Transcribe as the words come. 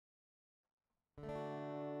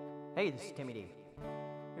Hey, this is Timmy D.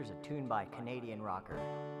 Here's a tune by Canadian rocker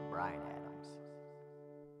Bryan Adams.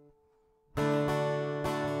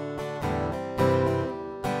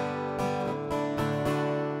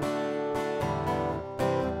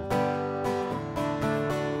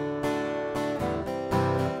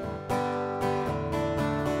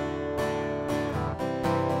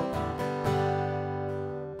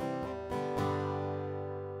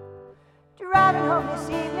 Driving home this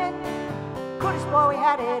evening, could have swore we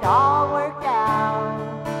had it all worked out.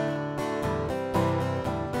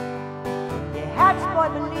 You had this boy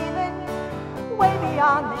believing, way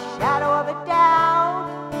beyond the shadow of a doubt.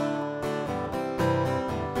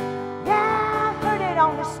 Yeah, I heard it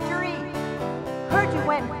on the street, heard you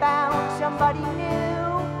went and found somebody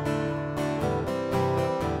new.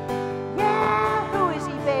 Yeah, who is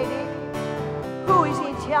he, baby? Who is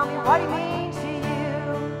he? Tell me what he means to you.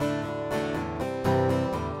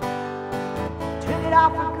 Took it all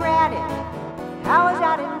for granted. How was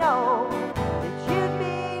I to know that you'd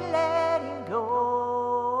be letting go?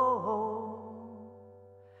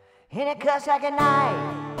 And it cuts like a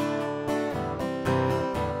knife,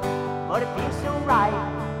 but it feels so right.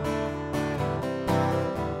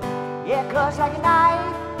 Yeah, it cuts like a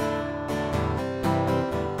knife,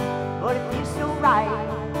 but it feels so right.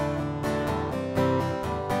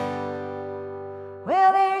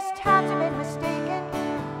 Well, there's times I've been mistaken,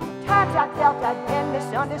 times I felt I'd been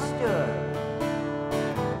misunderstood.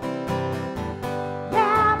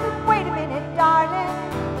 Yeah, but wait a minute, darling,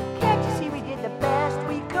 can't you see we did the best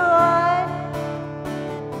we could?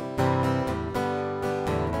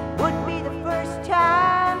 Wouldn't be the first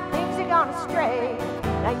time things have gone astray.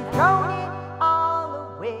 Now you've thrown it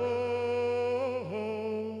all away,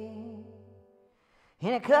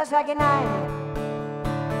 and it cuts like a knife,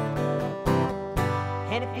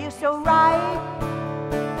 and it feels so right.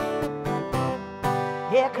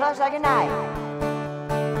 Yeah, it cuts like a knife,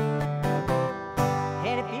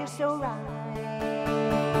 and it feels so right.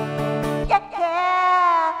 Yeah,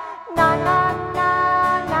 yeah, na na na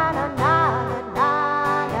na na na na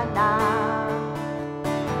na na,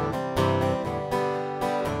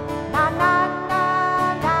 na na na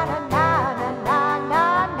na na na na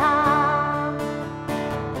na.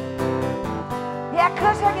 Yeah, it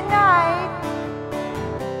cuts like a knife,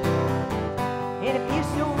 and it feels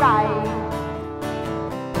so right.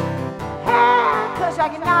 Cuts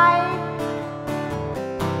like a knife,